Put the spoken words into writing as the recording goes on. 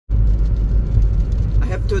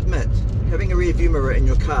to admit, having a rear view mirror in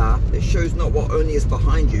your car that shows not what only is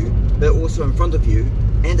behind you, but also in front of you,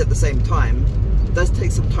 and at the same time, does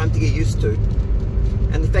take some time to get used to.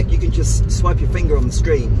 And the fact you can just swipe your finger on the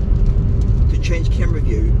screen to change camera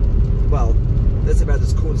view, well, that's about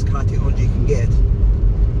as cool as car technology can get.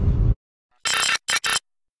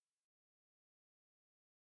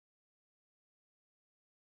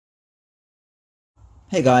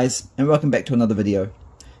 Hey guys, and welcome back to another video.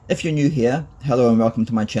 If you're new here, hello and welcome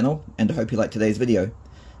to my channel, and I hope you like today's video.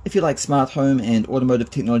 If you like smart home and automotive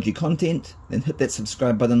technology content, then hit that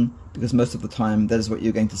subscribe button, because most of the time that is what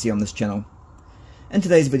you're going to see on this channel. In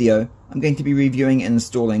today's video, I'm going to be reviewing and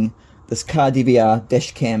installing this car DVR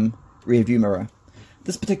Dash Cam rear view mirror.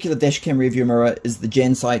 This particular dash cam rear view mirror is the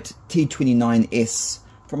Jansite T29S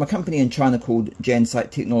from a company in China called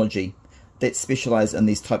Jansite Technology that specialize in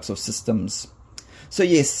these types of systems. So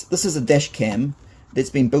yes, this is a dash cam that's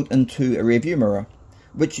been built into a rear view mirror,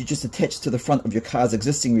 which you just attach to the front of your car's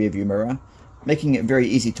existing rear view mirror, making it very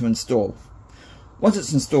easy to install. Once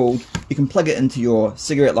it's installed, you can plug it into your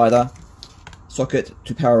cigarette lighter socket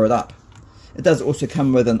to power it up. It does also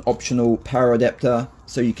come with an optional power adapter,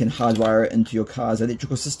 so you can hardwire it into your car's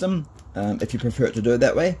electrical system if you prefer it to do it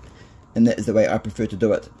that way, and that is the way I prefer to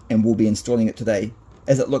do it, and we'll be installing it today,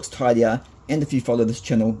 as it looks tidier. And if you follow this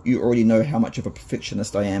channel, you already know how much of a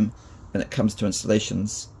perfectionist I am when it comes to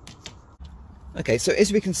installations. Okay, so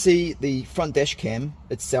as we can see, the front dash cam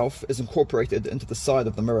itself is incorporated into the side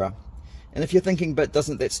of the mirror. And if you're thinking, but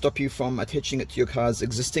doesn't that stop you from attaching it to your car's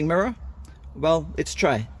existing mirror? Well, let's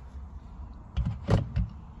try.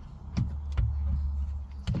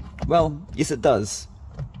 Well, yes it does,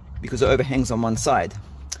 because it overhangs on one side.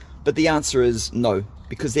 But the answer is no,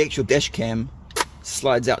 because the actual dash cam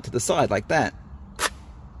slides out to the side like that.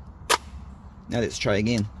 Now let's try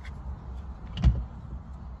again.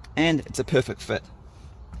 And it's a perfect fit.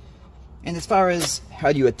 And as far as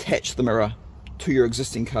how do you attach the mirror to your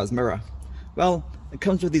existing car's mirror, well, it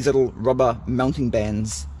comes with these little rubber mounting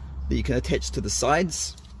bands that you can attach to the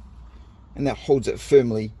sides, and that holds it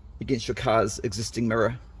firmly against your car's existing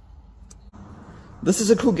mirror. This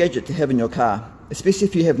is a cool gadget to have in your car, especially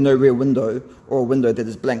if you have no rear window, or a window that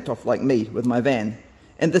is blanked off like me with my van.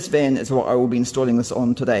 And this van is what I will be installing this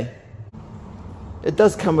on today. It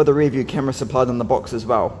does come with a rear view camera supplied in the box as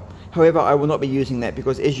well. However, I will not be using that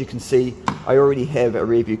because, as you can see, I already have a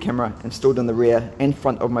rear view camera installed in the rear and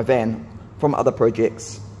front of my van from other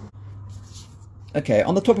projects. Okay,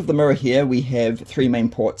 on the top of the mirror here we have three main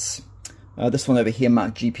ports. This one over here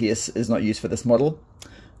marked GPS is not used for this model.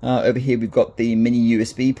 Over here we've got the mini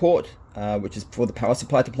USB port, which is for the power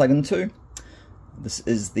supply to plug into. This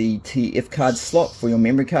is the TF card slot for your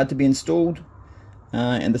memory card to be installed.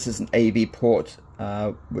 And this is an AV port,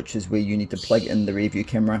 which is where you need to plug in the rear view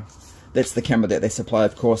camera. That's the camera that they supply,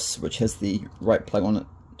 of course, which has the right plug on it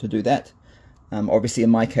to do that. Obviously in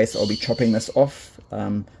my case I'll be chopping this off,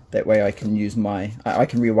 that way I can use I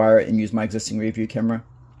can rewire it and use my existing rear view camera.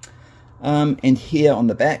 And here on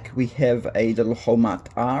the back we have a little hole marked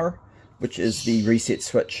R, which is the reset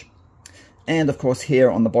switch. And of course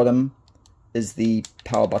here on the bottom is the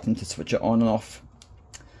power button to switch it on and off.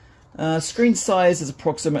 Screen size is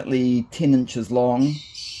approximately 10 inches long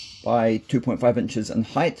by 2.5 inches in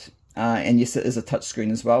height, and yes, it is a touch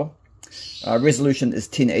screen as well. Resolution is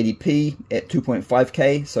 1080p at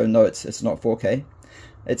 2.5K, so no, it's not 4K.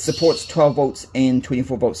 It supports 12 volts and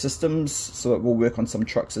 24 volt systems, so it will work on some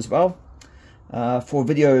trucks as well. For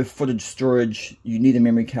video footage storage, you need a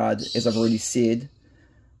memory card, as I've already said,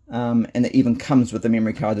 and it even comes with the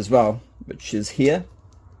memory card as well, which is here.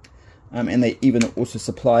 And they even also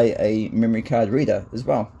supply a memory card reader as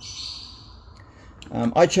well.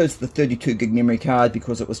 I chose the 32 gig memory card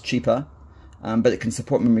because it was cheaper, but it can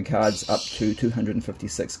support memory cards up to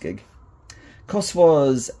 256 gig. Cost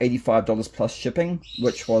was $85 plus shipping,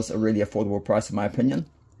 which was a really affordable price in my opinion.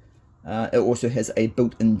 It also has a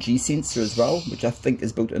built-in G sensor as well, which I think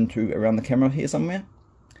is built into around the camera here somewhere.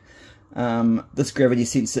 This gravity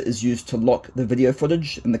sensor is used to lock the video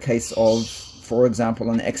footage in the case of, for example,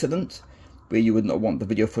 an accident where you would not want the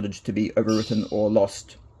video footage to be overwritten or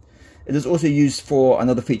lost. It is also used for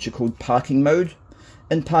another feature called parking mode.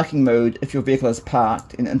 In parking mode, if your vehicle is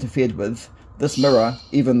parked and interfered with, this mirror,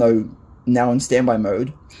 even though now in standby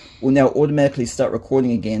mode, will now automatically start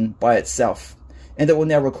recording again by itself. And it will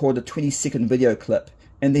now record a 20-second video clip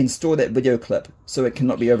and then store that video clip so it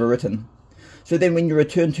cannot be overwritten. So then when you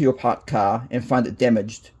return to your parked car and find it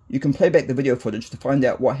damaged, you can play back the video footage to find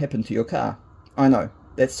out what happened to your car. I know,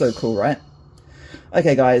 that's so cool, right?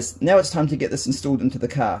 Okay guys, now it's time to get this installed into the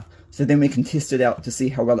car, so then we can test it out to see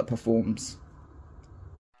how well it performs.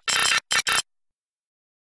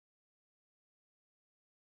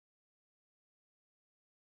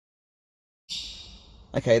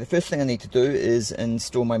 Okay, the first thing I need to do is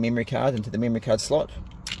install my memory card into the memory card slot.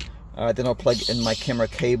 Then I'll plug in my camera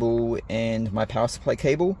cable and my power supply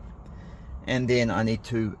cable. And then I need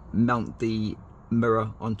to mount the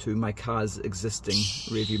mirror onto my car's existing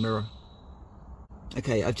rear view mirror.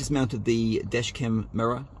 Okay, I've just mounted the dash cam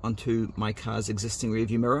mirror onto my car's existing rear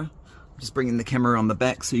view mirror. I'm just bringing the camera on the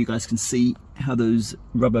back so you guys can see how those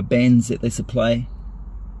rubber bands that they supply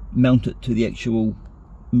mount it to the actual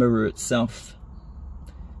mirror itself.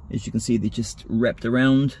 As you can see, they're just wrapped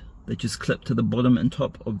around. They just clip to the bottom and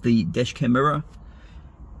top of the dash cam mirror,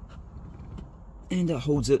 and it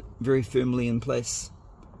holds it very firmly in place.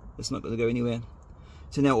 It's not going to go anywhere.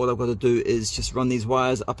 So now all I've got to do is just run these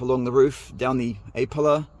wires up along the roof, down the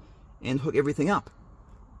A-pillar, and hook everything up.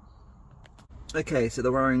 Okay, so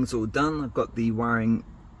the wiring's all done. I've got the wiring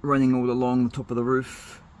running all along the top of the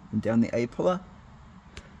roof and down the A-pillar.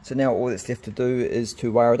 So now all that's left to do is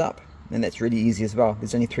to wire it up. And that's really easy as well.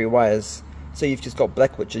 There's only 3 wires. So you've just got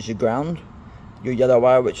black, which is your ground, your yellow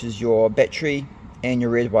wire, which is your battery, and your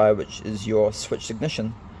red wire, which is your switched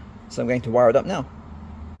ignition. So I'm going to wire it up now.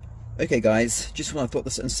 Okay guys, just when I thought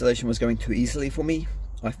this installation was going too easily for me,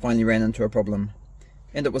 I finally ran into a problem.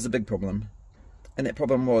 And it was a big problem. And that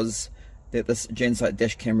problem was that this Jansite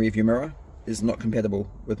dash cam rear view mirror is not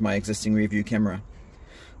compatible with my existing rear view camera.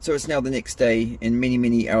 So it's now the next day and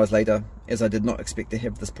many hours later, as I did not expect to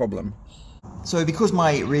have this problem. So because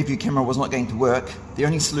my rear view camera was not going to work, the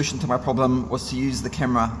only solution to my problem was to use the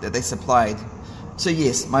camera that they supplied. So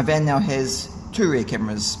yes, my van now has 2 rear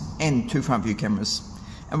cameras and 2 front view cameras.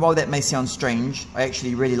 And while that may sound strange, I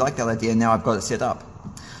actually really like that idea now I've got it set up.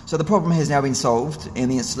 So the problem has now been solved and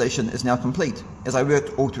the installation is now complete, as I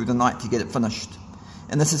worked all through the night to get it finished.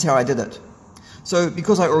 And this is how I did it. So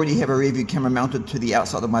because I already have a rear view camera mounted to the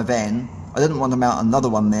outside of my van, I didn't want to mount another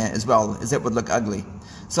one there as well, as that would look ugly.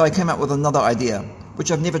 So I came up with another idea,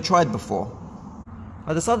 which I've never tried before.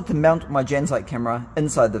 I decided to mount my Jansite camera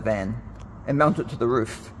inside the van and mount it to the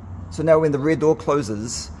roof. So now when the rear door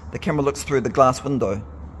closes, the camera looks through the glass window.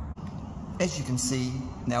 As you can see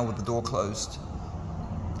now with the door closed.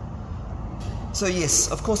 So yes,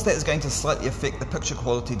 of course that is going to slightly affect the picture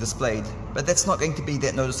quality displayed, but that's not going to be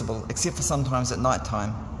that noticeable, except for sometimes at night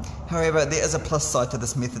time. However, there is a plus side to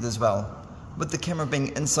this method as well. With the camera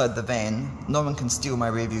being inside the van, no one can steal my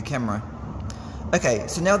rear view camera. Okay,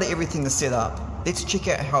 so now that everything is set up, let's check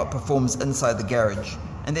out how it performs inside the garage.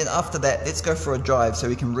 And then after that, let's go for a drive so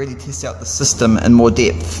we can really test out the system in more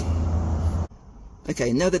depth.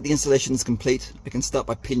 Okay, now that the installation is complete, I can start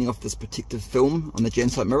by peeling off this protective film on the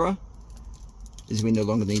Jansite mirror, as we no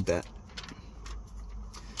longer need that.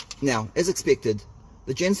 Now, as expected,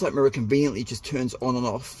 the Jansite mirror conveniently just turns on and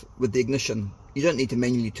off with the ignition. You don't need to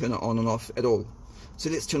manually turn it on and off at all. So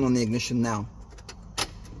let's turn on the ignition now.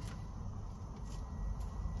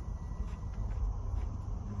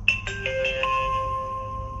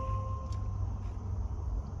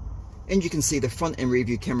 And you can see the front and rear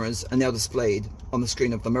view cameras are now displayed on the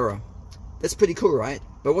screen of the mirror. That's pretty cool, right?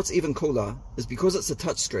 But what's even cooler is because it's a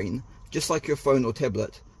touch screen, just like your phone or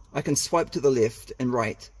tablet, I can swipe to the left and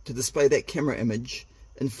right to display that camera image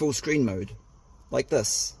in full screen mode, like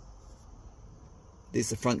this. There's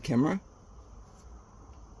the front camera,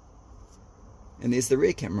 and there's the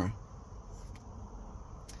rear camera.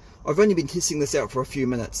 I've only been testing this out for a few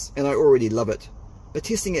minutes, and I already love it. But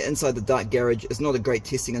testing it inside the dark garage is not a great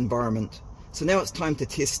testing environment. So now it's time to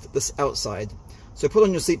test this outside. So put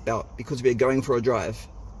on your seatbelt because we're going for a drive.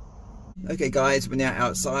 Okay guys, we're now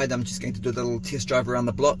outside. I'm just going to do a little test drive around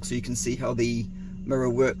the block so you can see how the mirror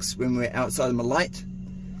works when we're outside in the light.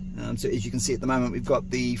 So as you can see at the moment, we've got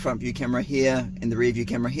the front view camera here and the rear view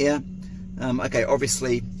camera here. Okay,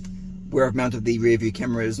 obviously where I've mounted the rear view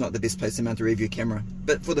camera is not the best place to mount a rear view camera,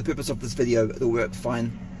 but for the purpose of this video it'll work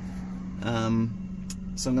fine.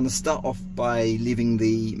 So I'm going to start off by leaving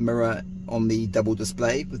the mirror on the double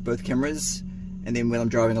display with both cameras, and then when I'm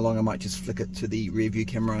driving along I might just flick it to the rear view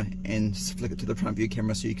camera and flick it to the front view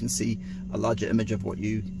camera so you can see a larger image of what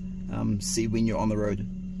you see when you're on the road.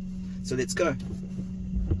 So let's go.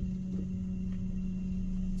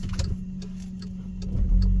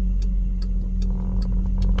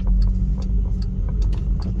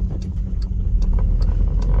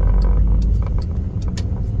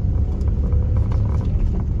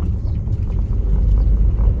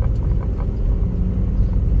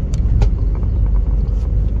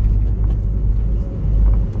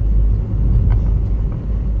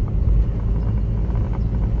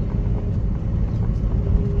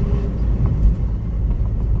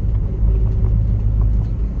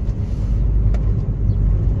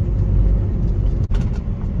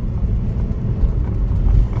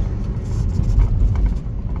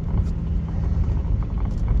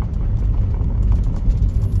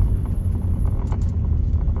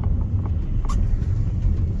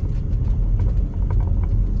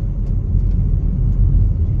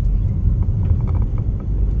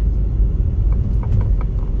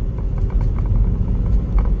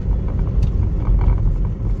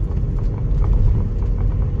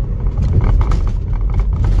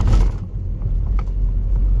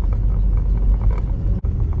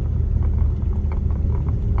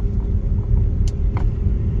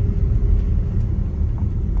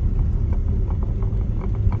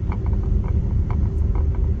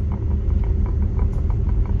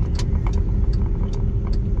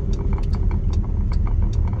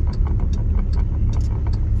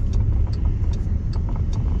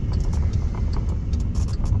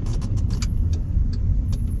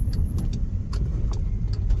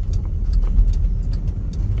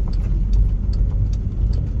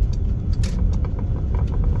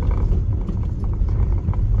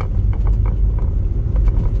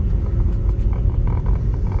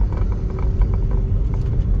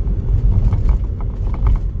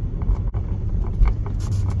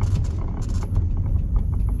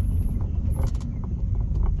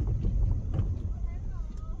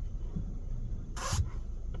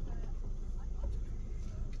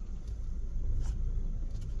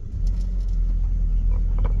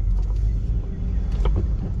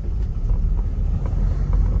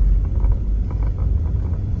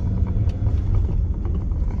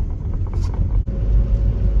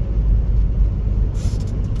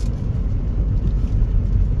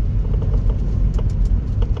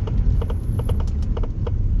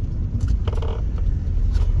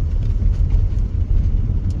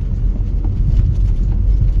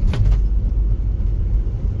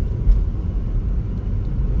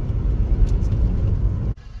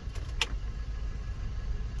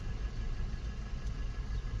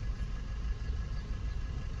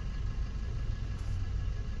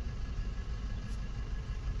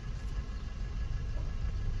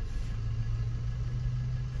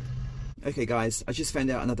 Okay guys, I just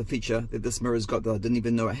found out another feature that this mirror's got that I didn't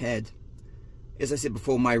even know it had. As I said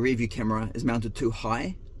before, my Rearview camera is mounted too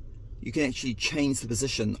high. You can actually change the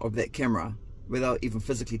position of that camera without even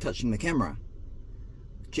physically touching the camera.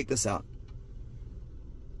 Check this out.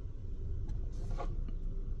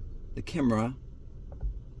 The camera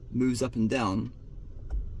moves up and down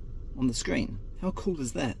on the screen. How cool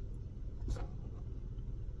is that?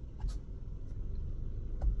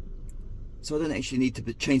 So I don't actually need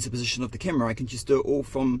to change the position of the camera. I can just do it all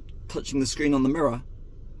from touching the screen on the mirror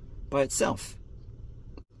by itself.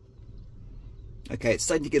 Okay, it's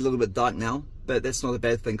starting to get a little bit dark now, but that's not a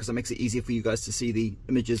bad thing because it makes it easier for you guys to see the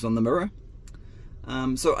images on the mirror.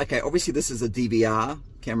 Okay, obviously this is a DVR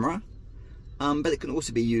camera, but it can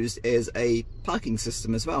also be used as a parking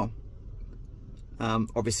system as well.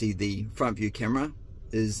 Obviously the front view camera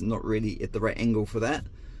is not really at the right angle for that.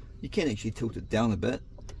 You can actually tilt it down a bit,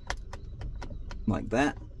 like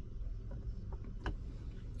that.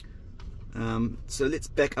 So let's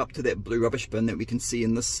back up to that blue rubbish bin that we can see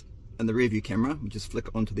in the rear view camera. We'll just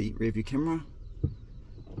flick onto the rear view camera,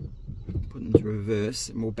 put it into reverse,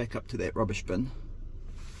 and we'll back up to that rubbish bin.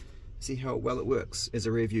 See how well it works as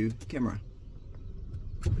a rear view camera.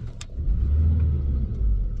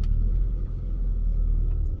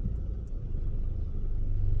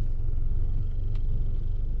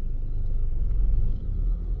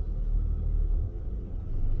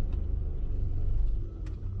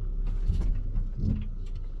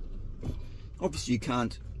 Obviously you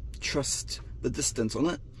can't trust the distance on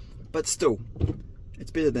it, but still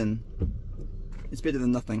it's better than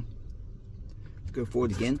nothing. Go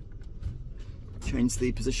forward again, change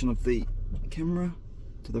the position of the camera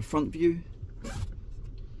to the front view,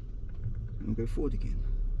 and go forward again.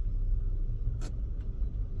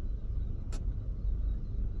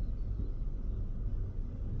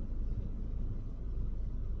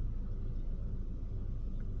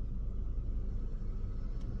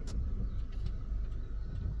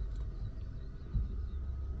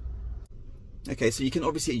 Okay, so you can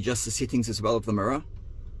obviously adjust the settings as well of the mirror.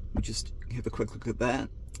 We'll just have a quick look at that.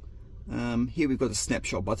 Here we've got a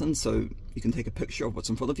snapshot button, so you can take a picture of what's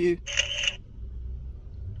in front of you.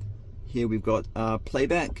 Here we've got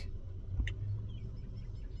playback.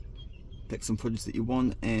 Pick some footage that you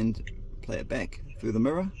want and play it back through the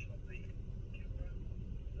mirror.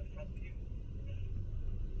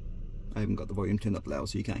 I haven't got the volume turned up loud,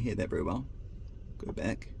 so you can't hear that very well. Go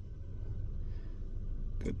back.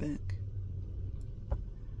 Go back.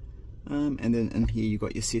 And then in here you've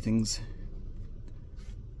got your settings.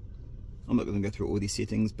 I'm not going to go through all these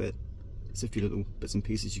settings, but there's a few little bits and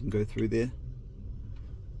pieces you can go through there.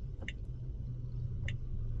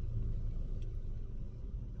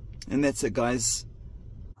 And that's it, guys.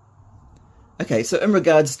 Okay, so in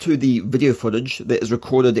regards to the video footage that is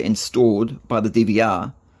recorded and stored by the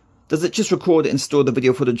DVR, does it just record and store the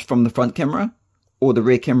video footage from the front camera or the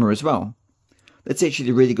rear camera as well? That's actually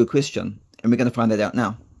a really good question, and we're going to find that out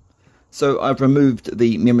now. So I've removed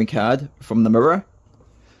the memory card from the mirror.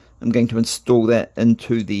 I'm going to install that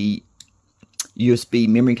into the USB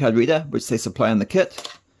memory card reader, which they supply in the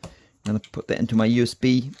kit. And I'll put that into my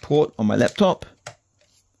USB port on my laptop,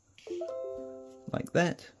 like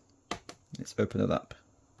that. Let's open it up.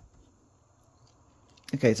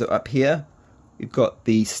 Okay, so up here we've got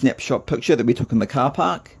the snapshot picture that we took in the car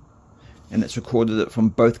park, and it's recorded it from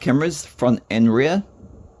both cameras, front and rear.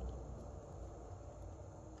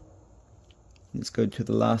 Let's go to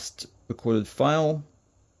the last recorded file,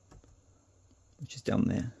 which is down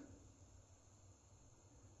there.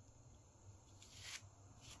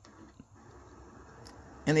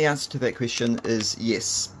 And the answer to that question is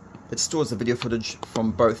yes. It stores the video footage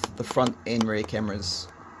from both the front and rear cameras.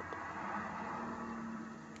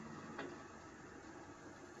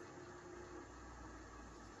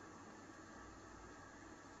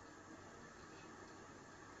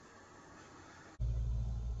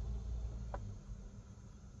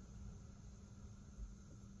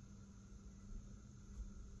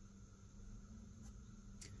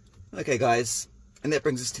 Okay guys, and that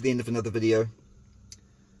brings us to the end of another video.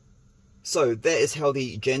 So that is how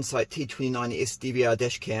the Jansite T29S DVR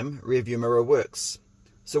Dash Cam Rearview Mirror works.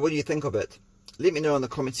 So what do you think of it? Let me know in the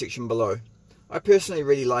comment section below. I personally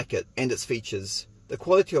really like it and its features. The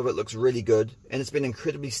quality of it looks really good, and it's been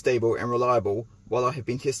incredibly stable and reliable while I have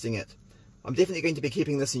been testing it. I'm definitely going to be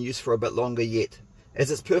keeping this in use for a bit longer yet, as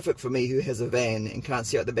it's perfect for me who has a van and can't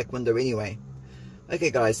see out the back window anyway. Okay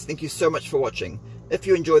guys, thank you so much for watching. If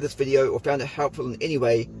you enjoyed this video or found it helpful in any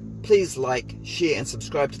way, please like, share and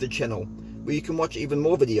subscribe to the channel, where you can watch even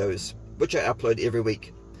more videos, which I upload every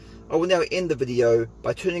week. I will now end the video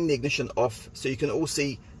by turning the ignition off so you can all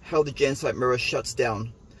see how the Jansite mirror shuts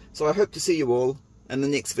down. So I hope to see you all in the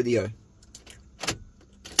next video.